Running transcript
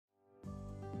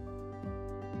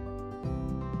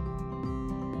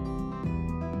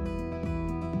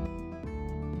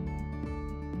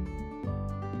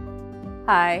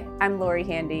Hi, I'm Lori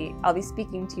Handy. I'll be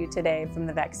speaking to you today from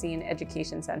the Vaccine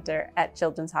Education Center at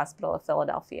Children's Hospital of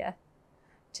Philadelphia.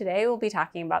 Today we'll be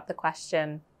talking about the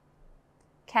question,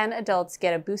 can adults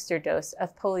get a booster dose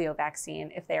of polio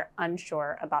vaccine if they are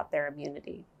unsure about their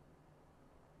immunity?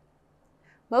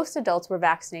 Most adults were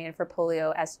vaccinated for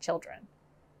polio as children,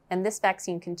 and this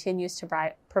vaccine continues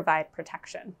to provide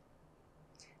protection.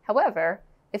 However,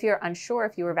 if you're unsure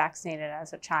if you were vaccinated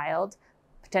as a child,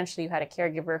 potentially you had a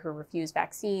caregiver who refused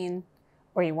vaccine,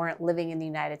 or you weren't living in the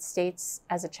United States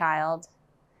as a child,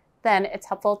 then it's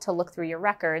helpful to look through your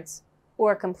records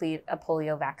or complete a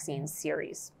polio vaccine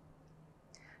series.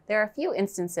 There are a few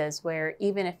instances where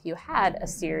even if you had a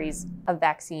series of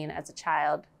vaccine as a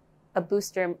child, a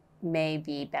booster may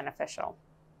be beneficial.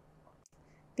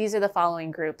 These are the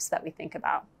following groups that we think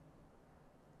about.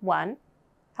 1,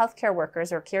 healthcare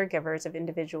workers or caregivers of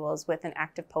individuals with an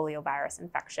active poliovirus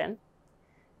infection.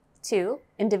 2,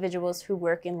 individuals who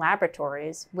work in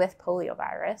laboratories with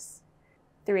poliovirus.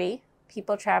 3,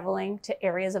 people traveling to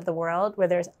areas of the world where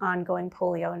there's ongoing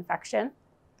polio infection.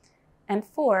 And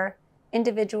 4,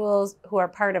 individuals who are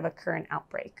part of a current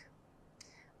outbreak.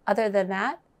 Other than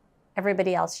that,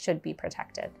 everybody else should be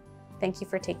protected. Thank you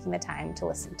for taking the time to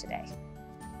listen today.